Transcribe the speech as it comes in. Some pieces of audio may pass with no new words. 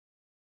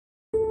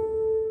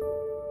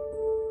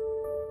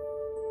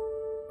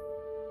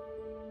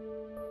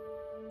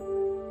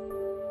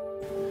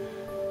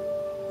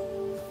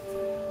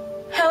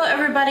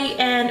everybody,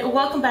 and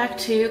welcome back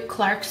to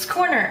Clark's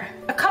Corner.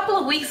 A couple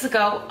of weeks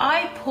ago,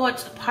 I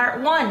put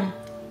part 1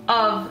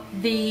 of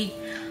the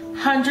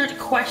 100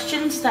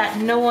 questions that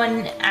no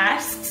one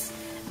asks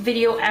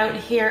video out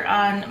here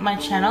on my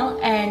channel,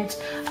 and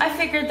I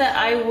figured that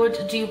I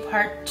would do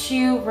part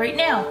 2 right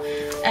now.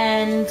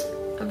 And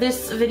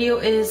this video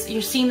is,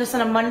 you're seeing this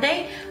on a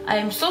Monday. I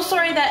am so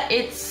sorry that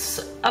it's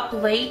up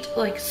late,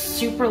 like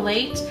super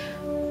late,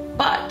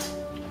 but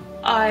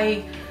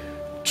I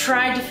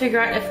tried to figure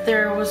out if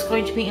there was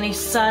going to be any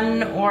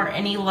sun or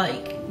any,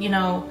 like, you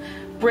know,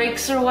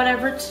 breaks or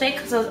whatever today,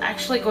 because I was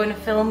actually going to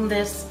film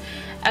this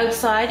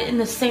outside in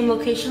the same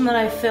location that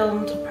I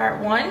filmed part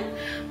 1,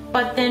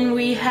 but then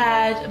we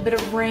had a bit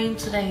of rain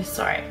today.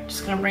 Sorry, I'm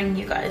just gonna bring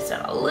you guys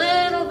down a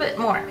little bit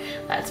more.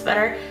 That's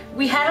better.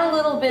 We had a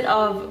little bit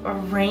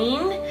of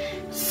rain,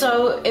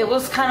 so it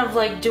was kind of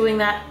like doing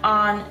that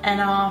on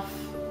and off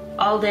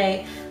all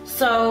day.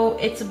 So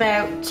it's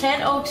about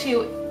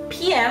 10:02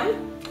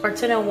 p.m. or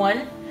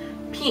 10:01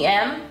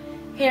 p.m.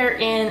 here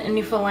in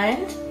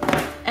Newfoundland,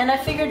 and I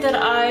figured that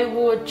I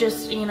would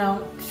just, you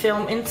know,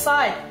 film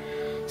inside.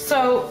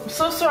 So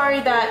sorry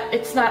that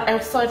it's not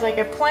outside like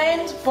I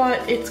planned,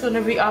 but it's going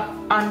to be up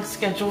on the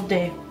scheduled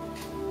day.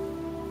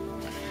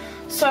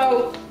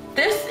 So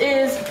this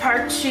is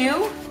part 2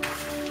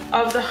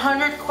 of the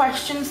 100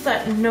 questions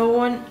that no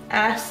one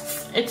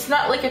asks. It's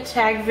not like a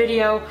tag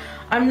video.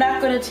 I'm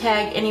not going to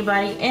tag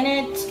anybody in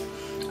it.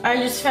 I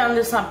just found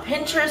this on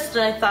Pinterest,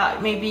 and I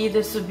thought maybe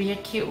this would be a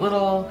cute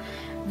little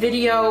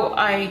video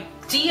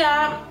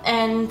idea,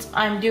 and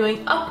I'm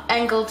doing up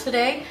angle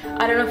today.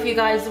 I don't know if you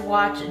guys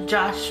watch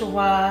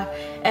Joshua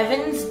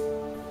Evans,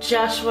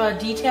 Joshua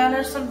D-Town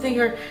or something,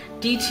 or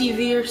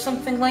DTV or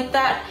something like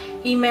that.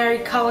 He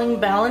married Colleen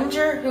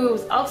Ballinger, who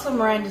was also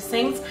Miranda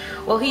Sings.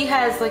 Well, he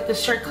has like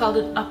this shirt called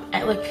it up,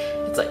 like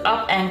it's like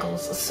up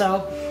angles.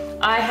 So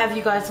I have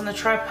you guys on the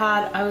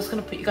tripod. I was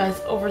going to put you guys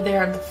over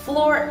there on the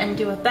floor and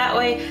do it that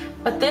way,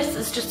 but this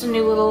is just a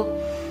new little,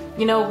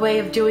 you know, way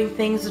of doing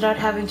things without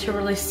having to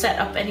really set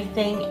up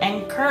anything.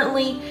 And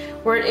currently,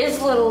 where it is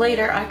a little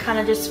later, I kind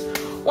of just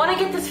want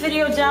to get this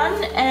video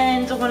done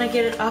and want to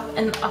get it up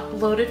and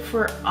uploaded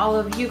for all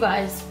of you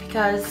guys,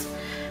 because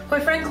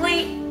quite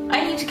frankly,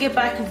 I need to get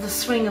back into the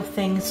swing of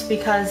things,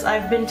 because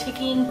I've been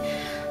taking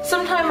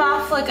some time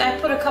off. Like, I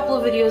put a couple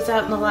of videos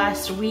out in the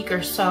last week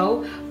or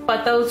so,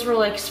 but those were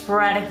like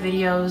sporadic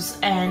videos,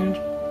 and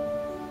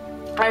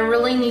I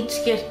really need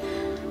to get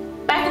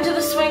back into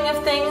the swing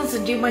of things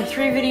and do my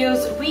 3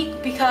 videos a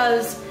week,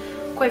 because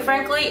quite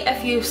frankly,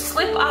 if you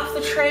slip off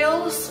the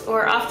trails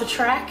or off the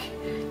track,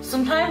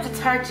 sometimes it's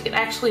hard to get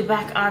actually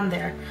back on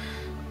there.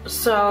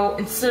 So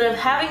instead of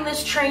having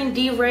this train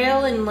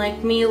derail and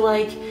like me,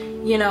 like,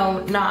 you know,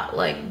 not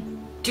like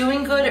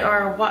doing good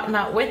or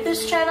whatnot with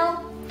this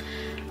channel,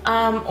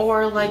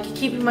 or like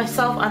keeping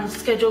myself on the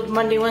scheduled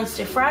Monday,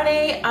 Wednesday,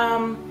 Friday,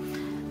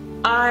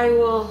 I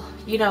will,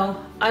 you know,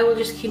 I will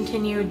just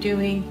continue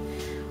doing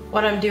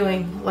what I'm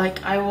doing.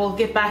 Like, I will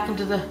get back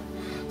into the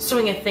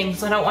swing of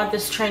things. I don't want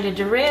this train to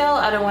derail.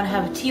 I don't want to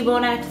have a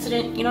T-bone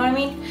accident, you know what I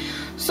mean?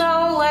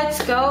 So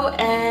let's go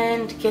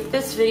and get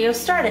this video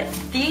started.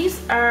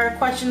 These are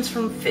questions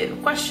from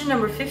question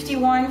number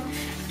 51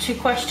 to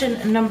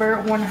question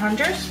number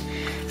 100.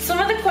 Some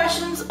of the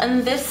questions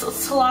in this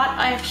slot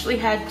I actually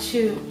had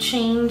to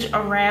change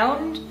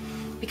around,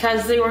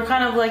 because they were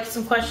kind of like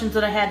some questions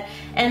that I had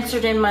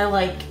answered in my,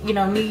 like, you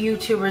know, new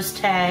YouTubers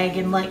tag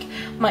and like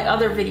my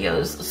other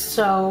videos.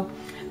 So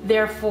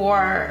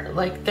therefore,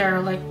 like, they're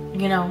like,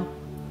 you know,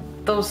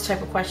 those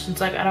type of questions,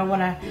 like, I don't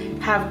want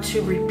to have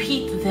to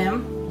repeat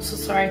them. So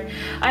sorry,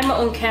 I'm my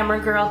own camera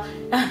girl.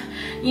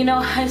 You know,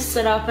 I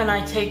sit up and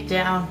I take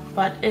down,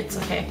 but it's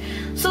okay.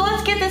 So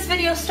let's get this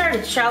video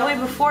started, shall we,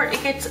 before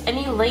it gets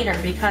any later,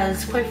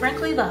 because quite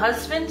frankly, the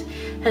husband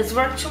has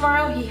work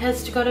tomorrow. He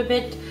has to go to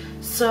bed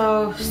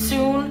so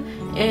soon,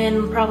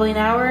 in probably an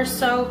hour or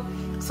so.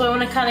 So I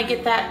want to kind of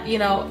get that, you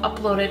know,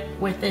 uploaded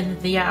within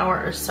the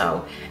hour or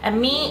so. And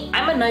me,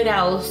 I'm a night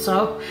owl,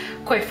 so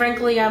quite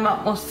frankly, I'm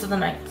up most of the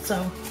night. So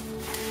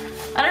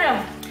I don't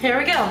know. Here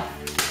we go.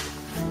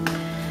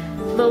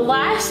 The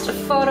last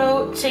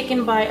photo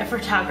taken by a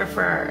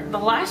photographer. The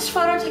last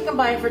photo taken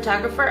by a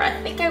photographer, I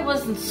think I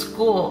was in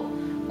school,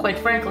 quite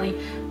frankly.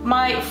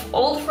 My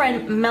old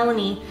friend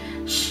Melanie,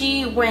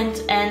 she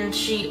went and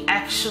she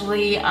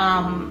actually,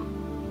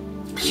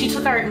 she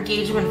took our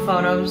engagement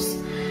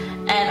photos,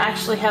 and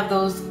actually have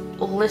those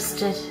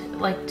listed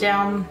like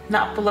down,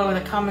 not below, in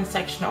the comment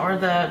section or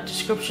the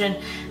description.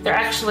 They're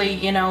actually,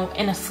 you know,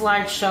 in a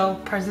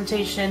slideshow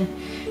presentation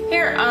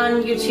here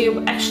on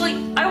YouTube.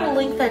 Actually, I will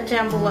link that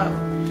down below.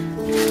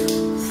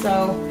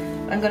 So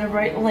I'm gonna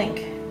write link.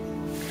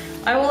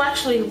 I will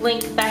actually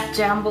link that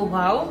down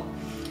below,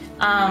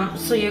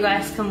 so you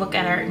guys can look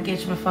at our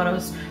engagement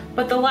photos.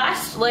 But the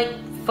last, like,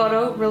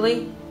 photo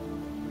really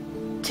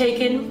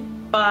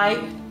taken by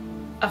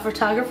a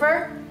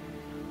photographer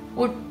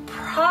would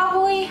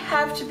probably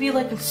have to be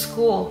like in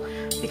school,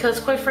 because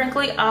quite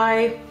frankly,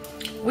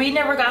 we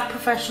never got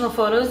professional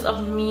photos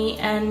of me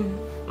and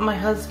my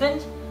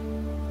husband.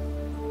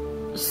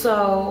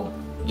 So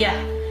yeah,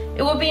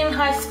 it will be in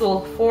high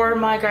school for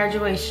my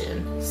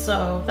graduation.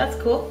 So that's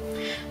cool.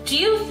 Do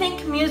you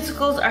think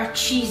musicals are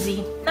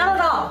cheesy? Not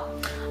at all.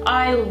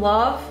 I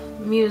love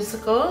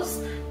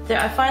musicals.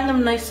 I find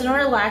them nice and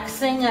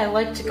relaxing. I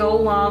like to go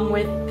along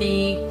with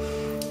the,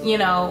 you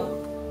know,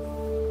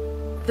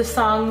 the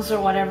songs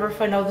or whatever,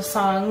 if I know the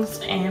songs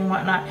and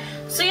whatnot.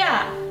 So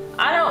yeah,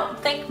 I don't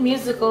think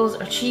musicals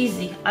are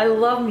cheesy. I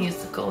love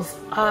musicals.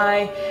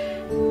 I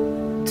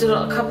did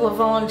a couple of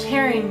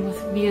volunteering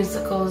with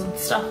musicals and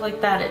stuff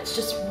like that. It's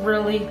just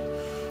really,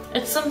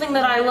 it's something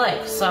that I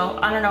like. So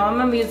I don't know,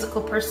 I'm a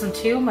musical person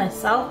too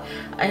myself.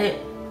 I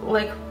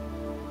like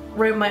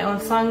write my own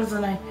songs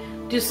and I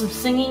do some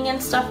singing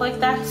and stuff like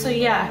that. So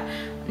yeah,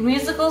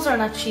 musicals are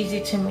not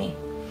cheesy to me.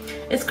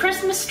 Is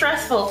Christmas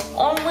stressful?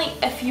 Only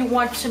if you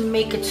want to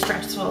make it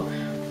stressful.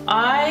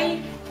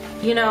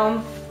 You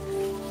know,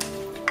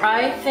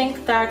 I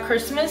think that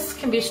Christmas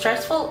can be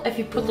stressful if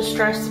you put the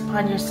stress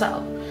upon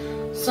yourself.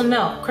 So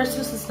no,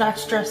 Christmas is not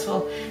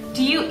stressful.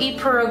 Do you eat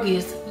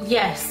pierogies?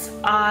 Yes,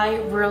 I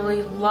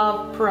really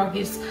love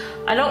pierogies.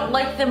 I don't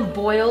like them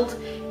boiled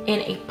in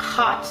a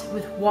pot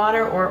with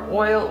water or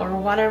oil or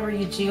whatever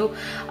you do.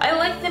 I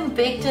like them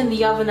baked in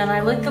the oven and I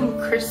like them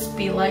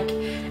crispy, like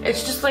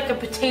it's just like a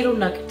potato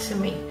nugget to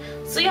me.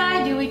 So yeah,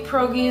 I do eat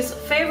pierogies.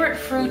 Favorite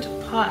fruit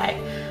pie?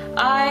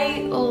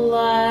 I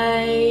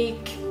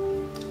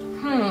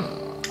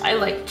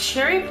like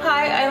cherry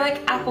pie, I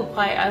like apple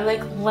pie, I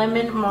like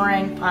lemon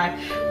meringue pie.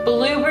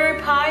 Blueberry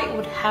pie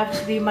would have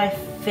to be my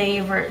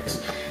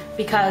favorite,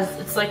 because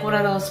it's like one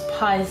of those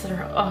pies that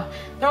are,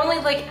 they're only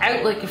like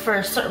out like for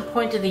a certain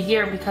point of the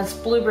year, because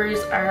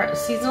blueberries are a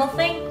seasonal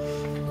thing.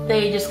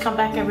 They just come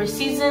back every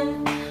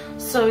season.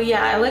 So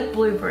yeah, I like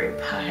blueberry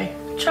pie.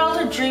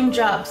 Childhood dream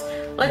jobs.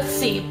 Let's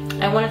see.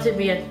 I wanted to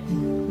be a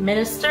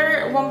minister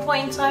at one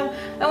point in time.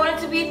 I wanted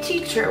to be a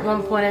teacher at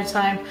one point in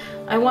time.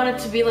 I wanted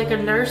to be like a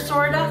nurse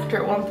or a doctor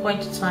at one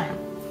point in time.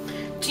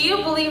 Do you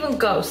believe in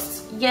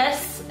ghosts?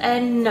 Yes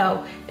and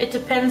no. It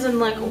depends on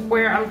like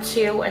where I'm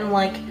to and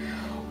like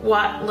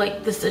what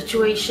like the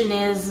situation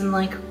is, and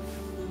like,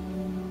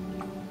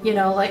 you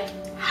know, like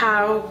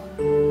how,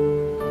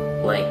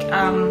 like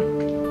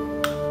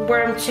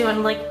where I'm to,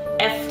 and like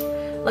if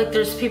like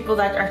there's people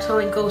that are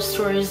telling ghost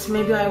stories,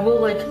 maybe I will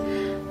like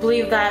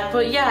believe that.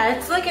 But yeah,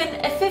 it's like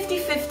a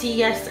 50-50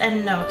 yes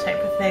and no type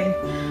of thing.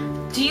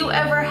 Do you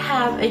ever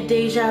have a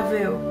deja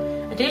vu?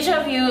 A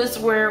deja vu is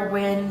where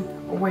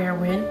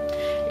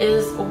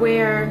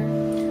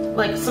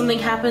like something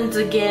happens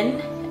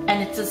again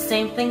and it's the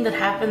same thing that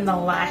happened the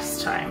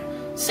last time.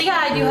 So yeah,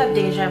 I do have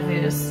deja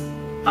vus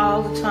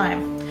all the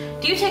time.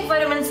 Do you take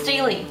vitamins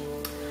daily?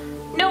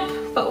 Nope,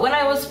 but when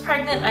I was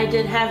pregnant I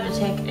did have to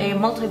take a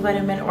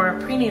multivitamin or a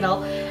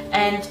prenatal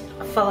and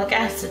folic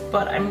acid,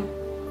 but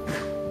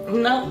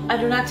no, I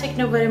do not take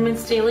no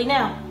vitamins daily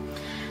now.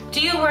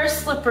 Do you wear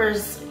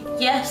slippers?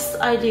 Yes,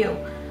 I do.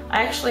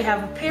 I actually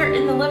have a pair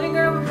in the living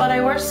room, but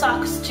I wear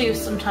socks too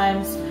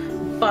sometimes.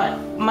 But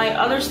my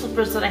other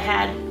slippers that I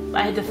had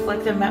to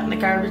flick them out in the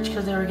garbage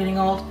because they were getting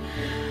old.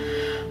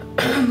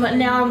 But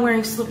now I'm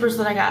wearing slippers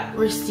that I got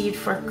received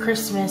for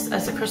Christmas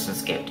as a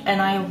Christmas gift,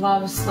 and I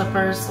love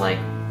slippers. Like,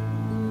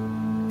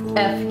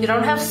 if you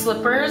don't have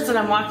slippers and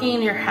I'm walking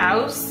in your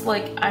house,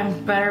 like, I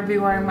better be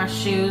wearing my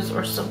shoes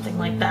or something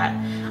like that.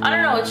 I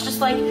don't know, it's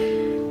just like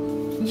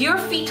your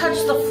feet touch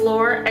the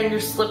floor and your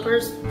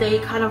slippers, they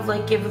kind of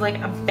like give like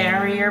a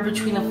barrier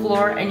between the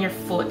floor and your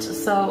foot.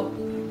 So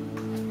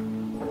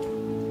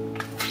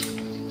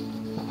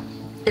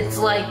it's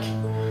like,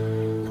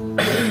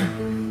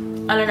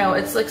 I don't know,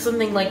 it's like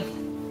something like,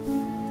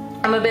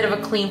 I'm a bit of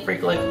a clean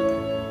freak. Like,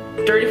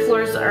 dirty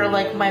floors are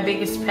like my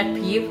biggest pet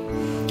peeve.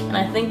 And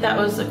I think that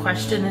was the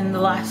question in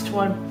the last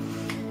one.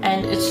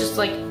 And it's just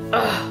like,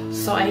 ugh.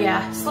 So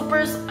yeah,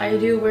 slippers, I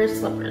do wear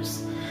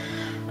slippers.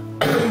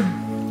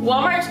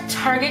 Walmart,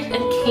 Target,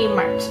 and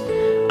Kmart.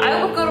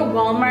 I would go to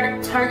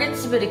Walmart.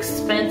 Target's a bit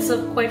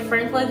expensive, quite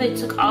frankly. They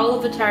took all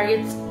of the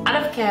Targets out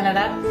of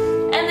Canada,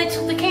 and they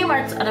took the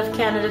Kmarts out of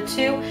Canada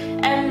too.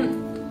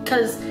 And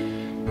because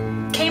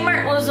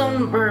Kmart was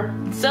on, or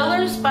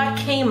Zellers bought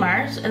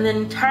Kmart, and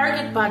then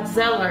Target bought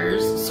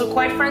Zellers. So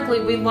quite frankly,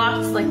 we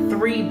lost like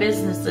 3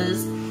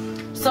 businesses.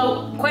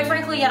 So quite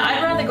frankly, yeah,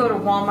 I'd rather go to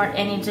Walmart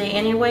any day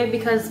anyway,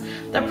 because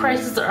their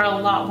prices are a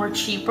lot more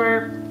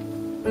cheaper.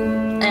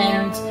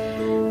 And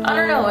I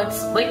don't know,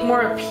 it's like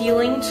more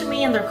appealing to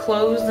me, and their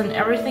clothes and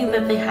everything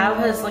that they have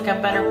has like a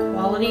better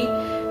quality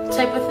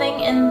type of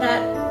thing in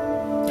that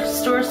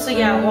store. So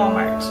yeah,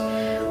 Walmart.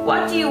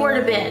 What do you wear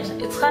to bed?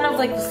 It's kind of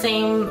like the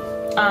same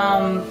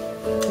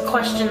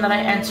question that I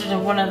answered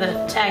in one of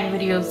the tag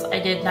videos I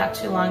did not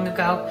too long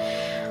ago.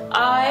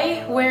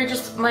 I wear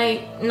just my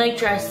night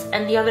dress,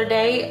 and the other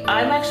day,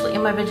 I'm actually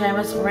in my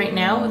pajamas right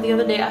now. The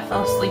other day I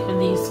fell asleep in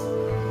these.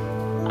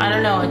 I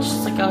don't know, it's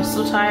just like I was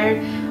so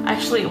tired. I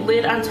actually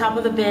laid on top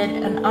of the bed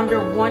and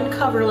under one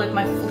cover, like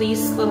my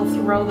fleece little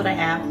throw that I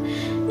have,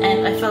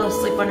 and I fell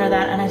asleep under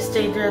that, and I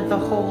stayed there the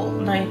whole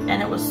night,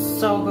 and it was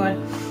so good.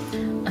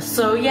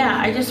 So yeah,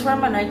 I just wear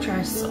my night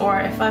dress, or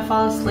if I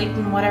fall asleep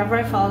in whatever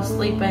I fall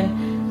asleep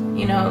in,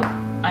 you know,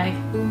 I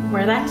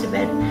wear that to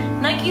bed.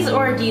 Nikes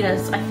or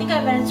Adidas? I think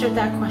I've answered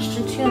that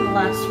question too in the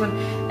last one.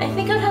 I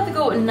think I'd have to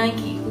go with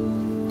Nike.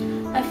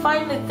 I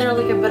find that they're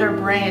like a better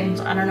brand,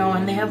 I don't know,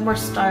 and they have more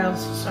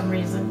styles for some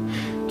reason.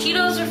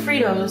 Cheetos or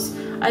Fritos?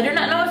 I do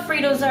not know what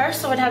Fritos are,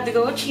 so I'd have to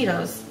go with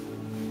Cheetos.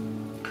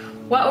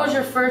 What was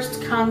your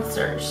first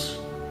concert?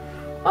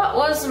 What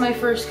was my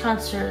first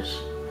concert?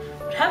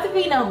 It would have to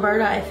be in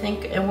Alberta, I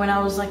think, and when I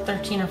was like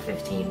 13 or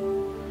 15.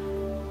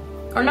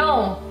 Or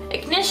no,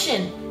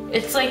 Ignition.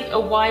 It's like a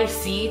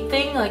YC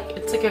thing, like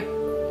it's like a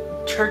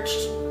church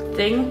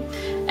thing.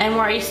 And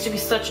where I used to be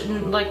such,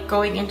 like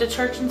going into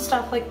church and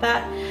stuff like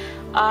that,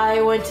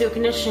 I went to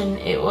Ignition.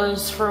 It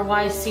was for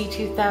YC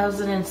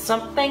 2000 and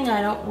something,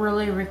 I don't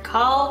really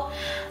recall,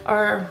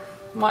 or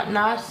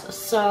whatnot.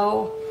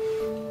 So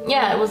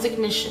yeah, it was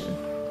Ignition.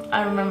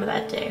 I remember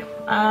that day.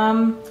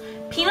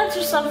 Peanuts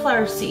or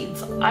sunflower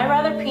seeds? I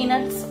rather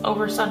peanuts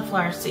over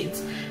sunflower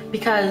seeds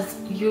because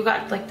you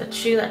got like to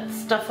chew that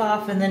stuff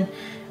off and then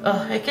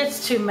it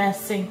gets too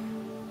messy.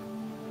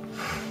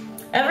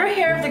 Ever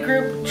hear of the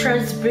group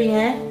Tres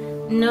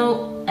Bien?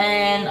 No,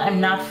 and I'm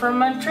not from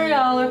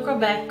Montreal or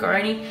Quebec or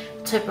any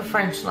type of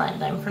French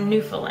land. I'm from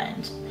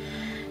Newfoundland.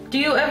 Do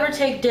you ever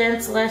take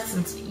dance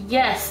lessons?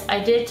 Yes, I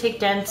did take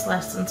dance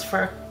lessons for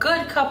a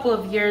good couple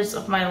of years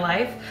of my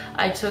life.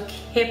 I took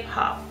hip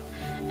hop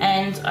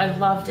and I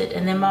loved it,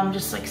 and then mom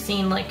just like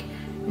seen like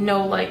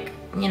no like,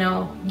 you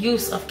know,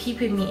 use of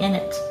keeping me in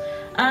it.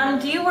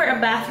 Do you wear a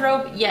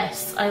bathrobe?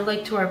 Yes, I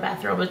like to wear a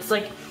bathrobe. It's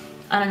like,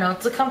 I don't know,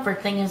 it's a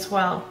comfort thing as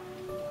well.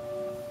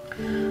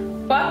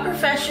 What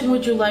profession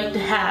would you like to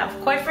have?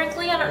 Quite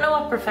frankly, I don't know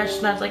what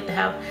profession I'd like to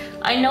have.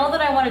 I know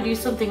that I want to do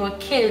something with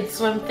kids,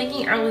 so I'm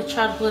thinking early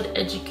childhood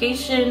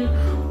education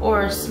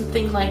or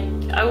something like,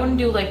 I wouldn't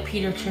do like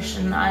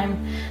pediatrician.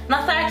 I'm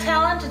not that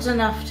talented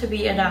enough to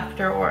be a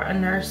doctor or a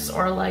nurse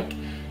or like,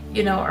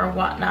 you know, or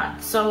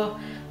whatnot. So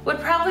would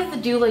probably have to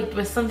do like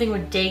with something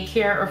with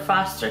daycare or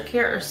foster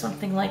care or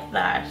something like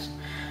that.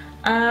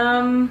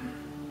 Can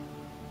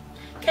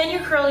you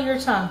curl your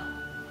tongue?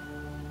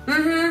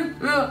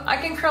 I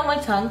can curl my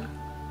tongue,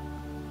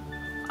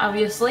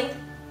 obviously.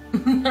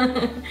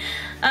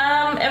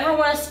 Ever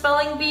won a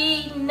spelling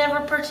bee? Never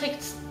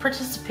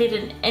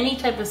participated in any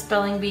type of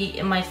spelling bee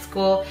in my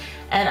school,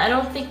 and I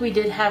don't think we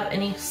did have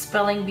any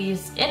spelling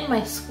bees in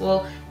my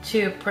school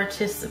to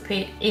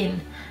participate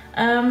in.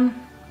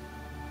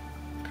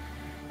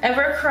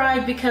 Ever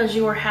cried because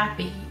you were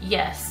happy?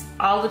 Yes,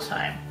 all the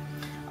time.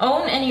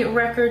 Own any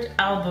record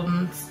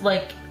albums,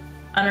 like,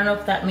 I don't know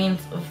if that means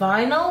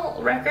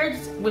vinyl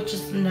records, which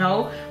is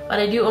no, but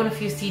I do own a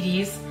few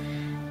CDs.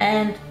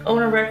 And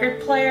own a record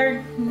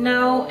player?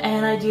 No,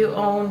 and I do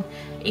own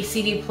a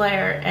CD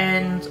player,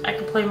 and I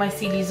can play my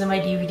CDs in my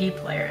DVD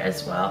player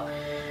as well.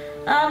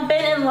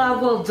 Been in love?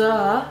 Well,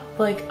 duh,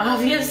 like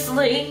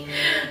obviously.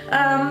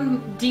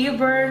 Do you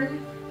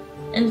burn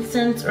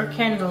incense or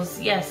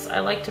candles? Yes, I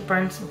like to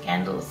burn some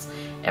candles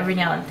every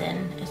now and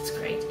then. It's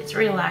great, it's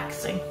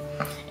relaxing.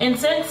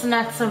 Incense,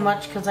 not so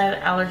much because I have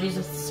allergies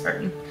with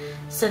certain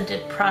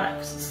scented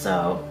products,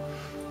 so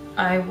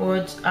I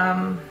would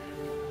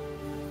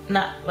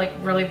not like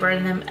really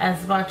burn them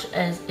as much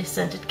as a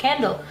scented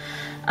candle.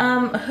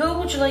 Who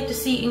would you like to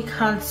see in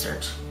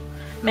concert?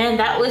 Man,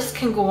 that list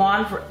can go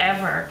on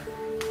forever.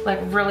 Like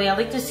really, I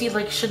like to see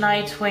like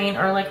Shania Twain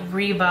or like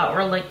Reba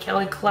or like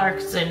Kelly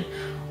Clarkson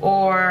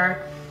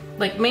or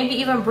like maybe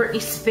even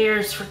Britney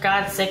Spears, for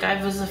God's sake.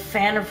 I was a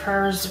fan of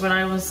hers when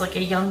I was like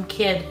a young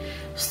kid.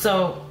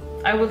 So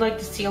I would like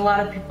to see a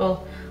lot of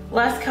people.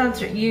 Last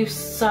concert you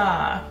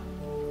saw,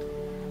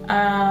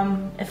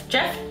 if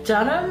Jeff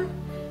Dunham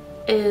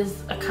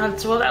is a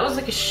concert, well, that was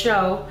like a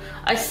show.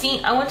 I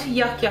went to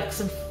Yuck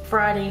Yucks on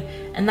Friday,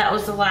 and that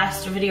was the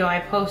last video I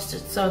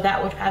posted, so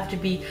that would have to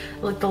be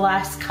like the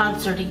last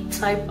concert-y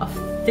type of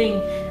thing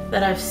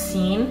that I've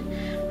seen.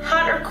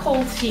 Hot or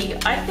cold tea?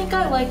 I think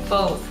I like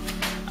both.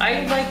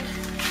 I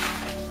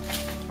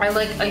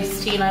like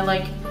iced tea and I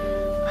like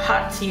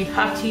hot tea.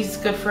 Hot tea is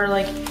good for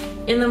like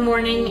in the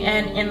morning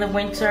and in the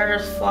winter,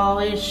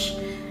 fallish,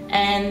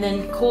 and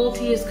then cold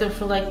tea is good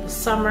for like the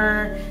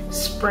summer,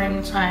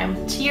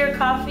 springtime. Tea or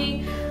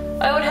coffee?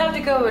 I would have to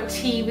go with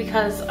tea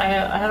because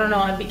I don't know,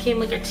 I became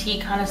like a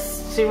tea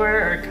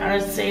connoisseur or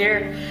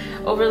connoisseur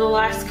over the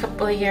last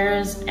couple of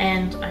years,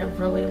 and I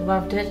really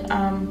loved it.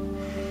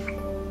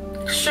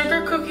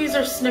 Sugar cookies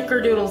or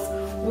snickerdoodles?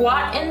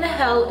 What in the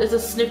hell is a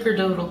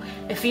snickerdoodle?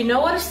 If you know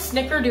what a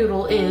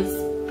snickerdoodle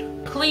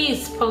is,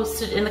 please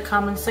post it in the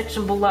comment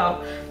section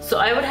below. So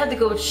I would have to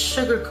go with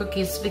sugar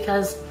cookies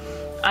because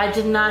I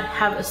did not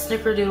have a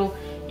snickerdoodle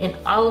in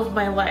all of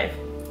my life.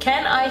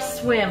 Can I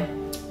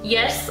swim?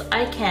 Yes,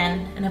 I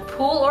can. In a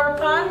pool or a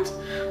pond?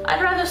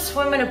 I'd rather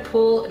swim in a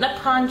pool. In a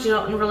pond, you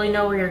don't really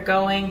know where you're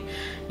going.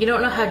 You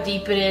don't know how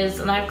deep it is,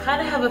 and I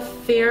kind of have a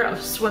fear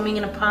of swimming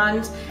in a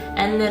pond,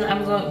 and then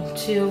I'm going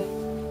to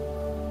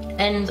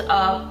end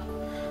up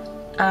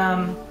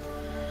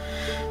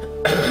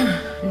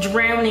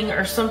drowning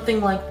or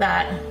something like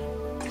that.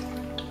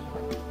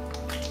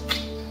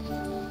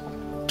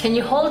 Can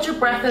you hold your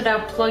breath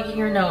without plugging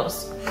your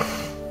nose?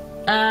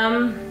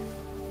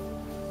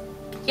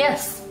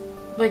 Yes.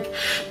 Like,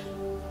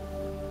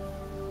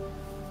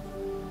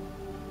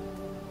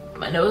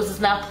 my nose is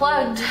not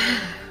plugged.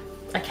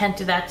 I can't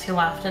do that too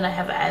often. I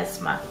have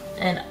asthma,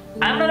 and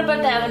I'm not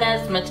about to have an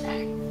asthma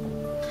attack.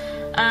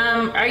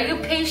 Are you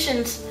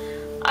patient?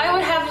 I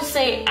would have to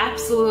say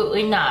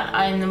absolutely not.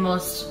 I'm the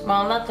most,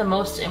 well, not the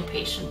most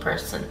impatient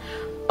person,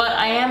 but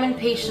I am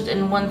impatient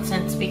in one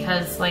sense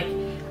because, like,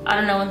 I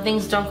don't know, when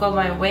things don't go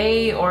my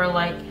way, or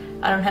like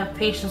I don't have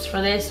patience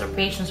for this or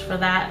patience for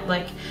that.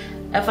 Like,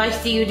 if I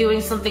see you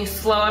doing something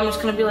slow, I'm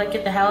just gonna be like,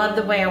 get the hell out of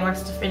the way. I want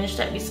to finish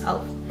that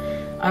myself.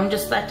 I'm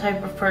just that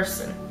type of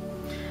person.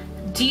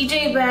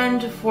 DJ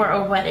band for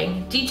a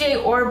wedding.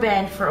 DJ or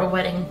band for a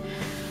wedding.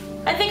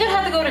 I think I'd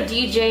have to go to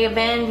DJ. A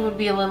band would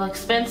be a little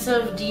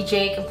expensive.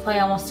 DJ can play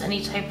almost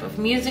any type of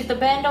music. The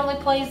band only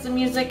plays the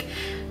music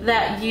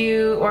that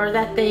you, or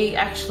that they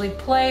actually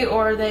play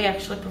or they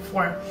actually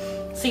perform.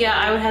 So yeah,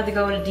 I would have to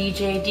go to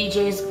DJ.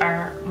 DJs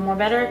are more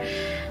better.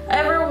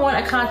 Ever won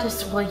a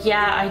contest? Well,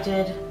 yeah, I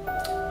did.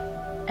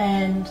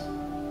 And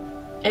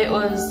it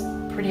was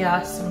pretty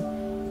awesome.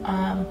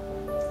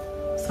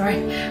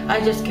 Sorry, I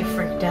just get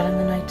freaked out in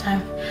the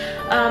nighttime.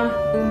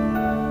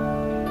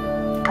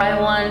 I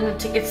won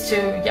tickets to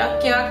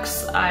Yuck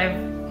Yucks.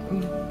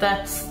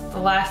 That's the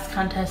last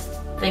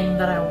contest thing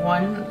that I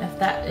won, if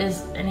that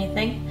is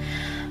anything.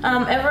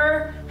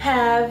 Ever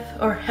had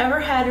or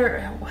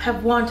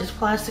have wanted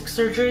plastic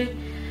surgery?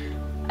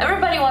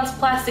 Everybody wants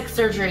plastic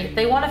surgery.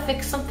 They want to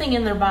fix something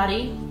in their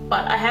body,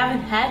 but I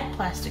haven't had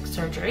plastic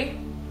surgery.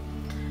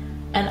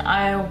 And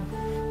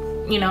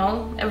you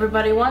know,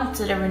 everybody wants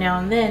it every now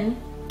and then.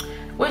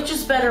 Which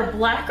is better,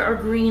 black or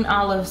green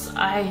olives?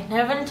 I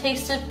haven't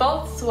tasted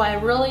both, so I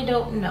really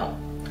don't know.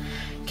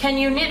 Can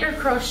you knit or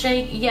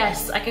crochet?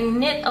 Yes, I can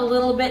knit a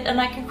little bit and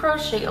I can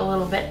crochet a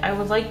little bit. I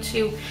would like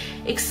to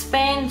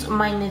expand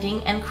my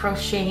knitting and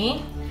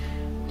crocheting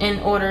in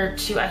order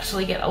to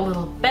actually get a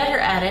little better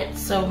at it,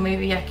 so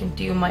maybe I can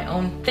do my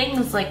own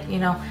things, like, you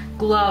know,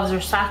 gloves or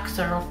socks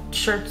or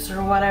shirts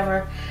or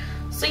whatever.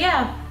 So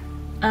yeah,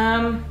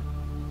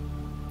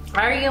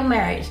 are you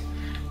married?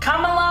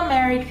 Common law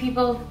married,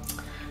 people.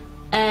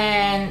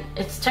 And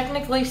it's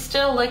technically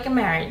still like a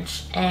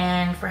marriage.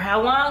 And for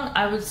how long?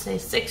 I would say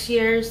 6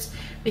 years,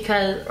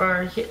 because,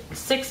 or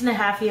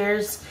 6.5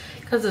 years,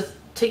 because it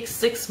takes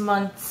 6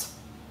 months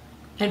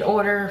in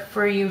order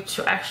for you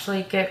to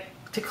actually get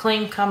to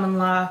claim common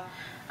law.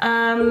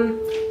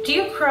 Do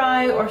you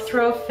cry or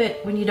throw a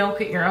fit when you don't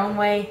get your own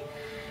way?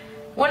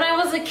 When I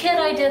was a kid,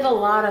 I did a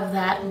lot of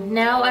that.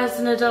 Now as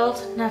an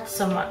adult, not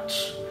so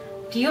much.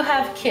 Do you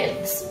have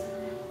kids?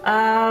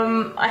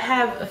 I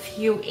have a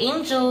few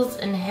angels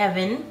in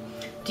heaven.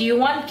 Do you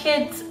want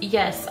kids?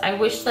 Yes. I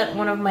wish that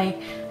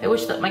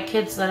my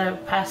kids that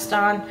have passed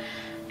on,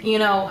 you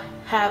know,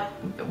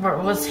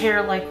 was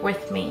here like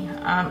with me.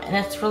 And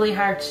it's really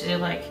hard to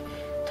like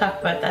talk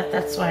about that.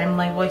 That's why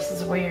my voice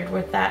is weird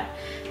with that.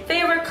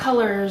 Favorite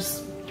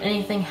colors?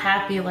 Anything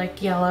happy,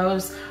 like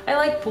yellows. I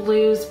like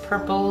blues,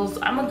 purples.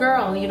 I'm a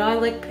girl, you know, I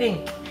like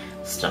pink.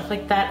 Stuff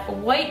like that.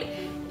 White,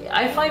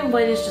 I find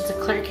white is just a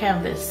clear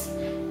canvas.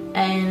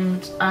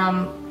 And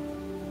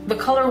the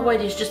color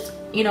white is just,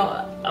 you know,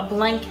 a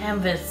blank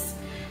canvas,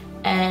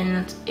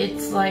 and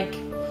it's like,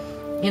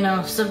 you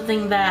know,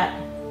 something that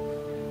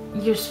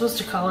you're supposed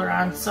to color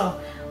on. So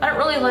I don't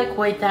really like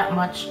white that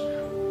much,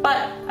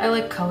 but I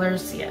like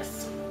colors,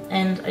 yes,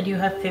 and I do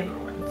have favorite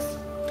ones.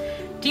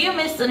 Do you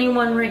miss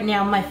anyone right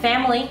now? My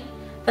family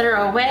that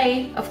are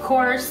away, of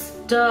course,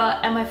 duh,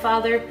 and my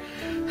father,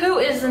 who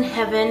is in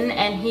heaven,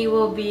 and he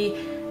will be,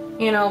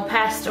 you know,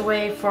 passed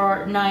away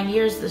for 9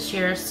 years this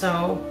year,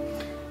 so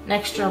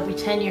next year will be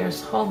 10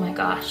 years. Oh my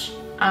gosh.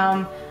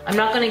 I'm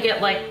not gonna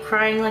get like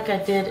crying like I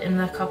did in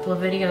a couple of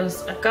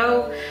videos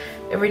ago.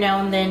 Every now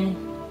and then,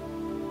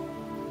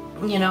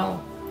 you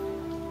know,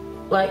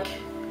 like,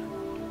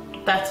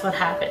 that's what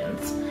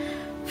happens.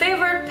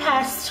 Favorite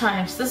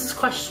pastimes? This is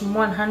question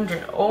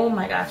 100. Oh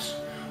my gosh.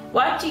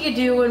 What do you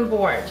do when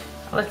bored?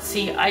 Let's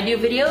see. I do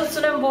videos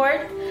when I'm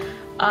bored.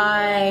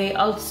 I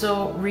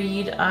also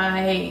read.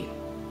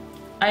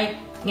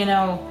 You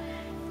know,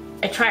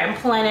 I try and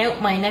plan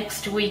out my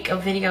next week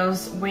of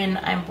videos when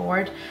I'm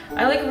bored.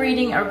 I like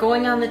reading or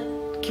going on the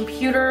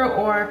computer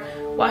or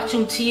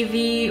watching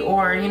TV,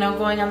 or, you know,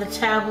 going on the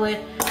tablet,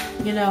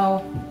 you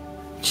know,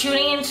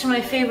 tuning into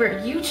my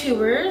favorite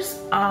YouTubers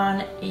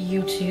on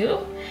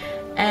YouTube.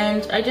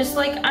 And I just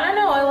like, I don't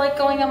know, I like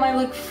going on my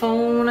like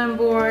phone when I'm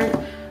bored.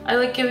 I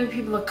like giving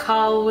people a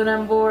call when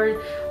I'm bored.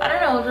 I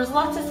don't know, there's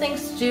lots of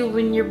things to do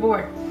when you're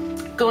bored.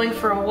 Going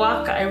for a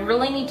walk, I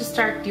really need to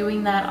start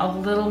doing that a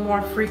little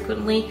more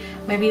frequently.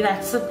 Maybe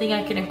that's something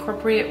I can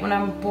incorporate when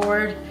I'm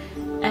bored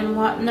and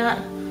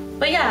whatnot.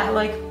 But yeah,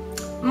 like,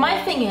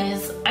 my thing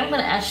is, I'm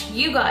gonna ask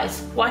you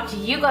guys, what do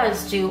you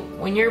guys do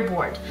when you're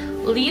bored?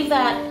 Leave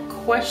that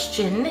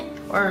question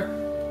or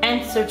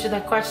answer to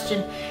that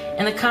question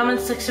in the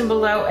comment section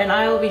below, and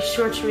I will be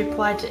sure to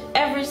reply to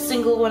every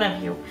single one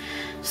of you.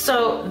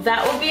 So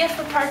that will be it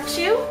for part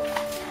 2.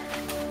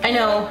 I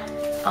know,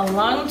 a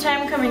long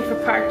time coming for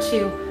part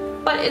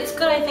 2, but it's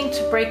good, I think,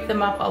 to break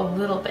them up a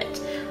little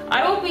bit.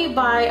 I will be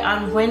by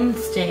on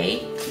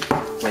Wednesday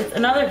with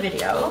another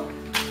video,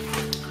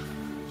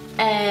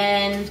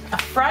 and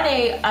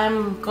Friday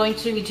I'm going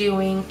to be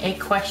doing a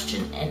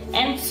question and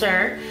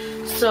answer.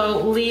 So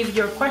leave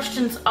your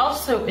questions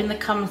also in the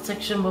comment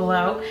section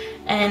below,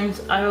 and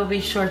I will be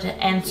sure to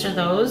answer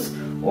those.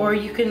 Or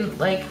you can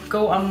like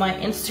go on my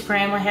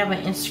Instagram. I have my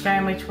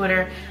Instagram, my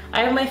Twitter.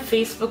 I have my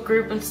Facebook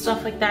group and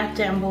stuff like that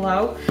down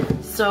below.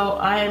 So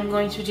I am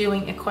going to be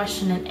doing a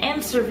question and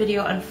answer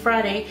video on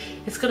Friday.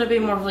 It's going to be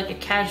more of like a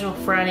casual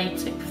Friday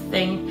type of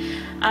thing.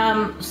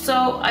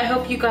 So I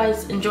hope you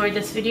guys enjoyed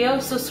this video.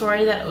 So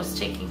sorry that it was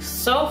taking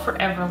so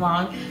forever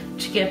long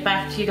to get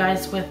back to you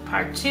guys with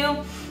part 2.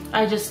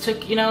 I just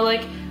took, you know,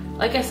 like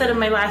I said in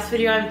my last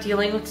video, I'm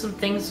dealing with some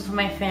things with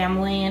my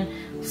family and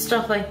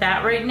stuff like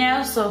that right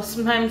now. So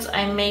sometimes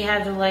I may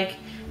have to like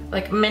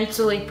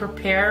mentally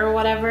prepare or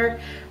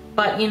whatever.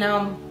 But, you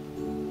know,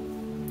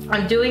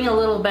 I'm doing a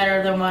little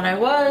better than what I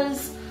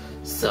was.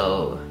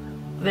 So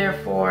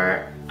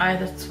therefore,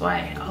 that's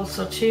why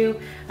also too,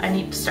 I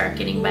need to start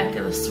getting back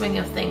in the swing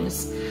of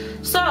things.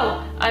 So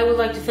I would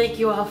like to thank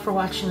you all for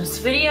watching this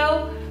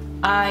video.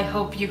 I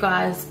hope you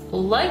guys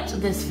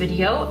liked this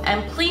video,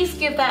 and please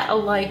give that a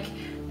like.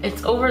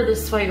 It's over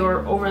this way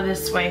or over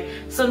this way.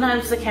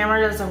 Sometimes the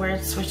camera does a weird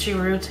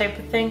switcheroo type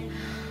of thing.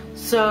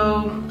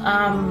 So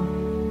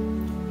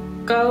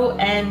go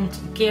and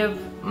give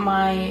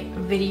my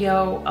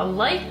video a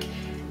like.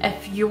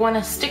 If you want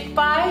to stick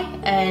by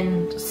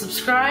and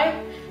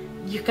subscribe,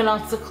 you can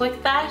also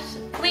click that.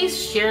 Please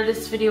share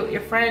this video with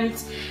your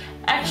friends.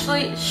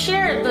 Actually,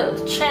 share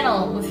the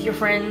channel with your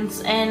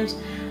friends, and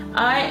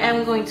I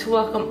am going to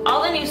welcome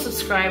all the new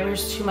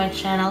subscribers to my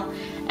channel,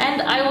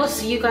 and I will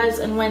see you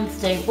guys on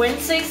Wednesday.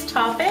 Wednesday's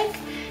topic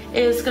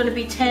is going to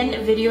be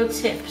 10 video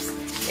tips.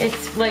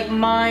 It's like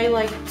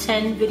my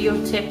 10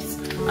 video tips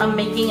on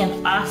making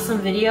an awesome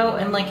video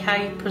and like how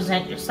you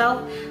present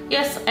yourself.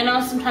 Yes, I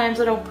know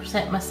sometimes I don't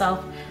present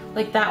myself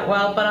like that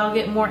well, but I'll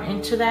get more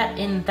into that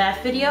in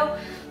that video.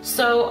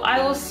 So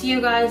I will see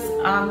you guys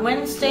on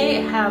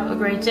Wednesday. Have a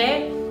great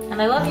day, and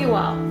I love you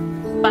all.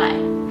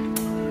 Bye.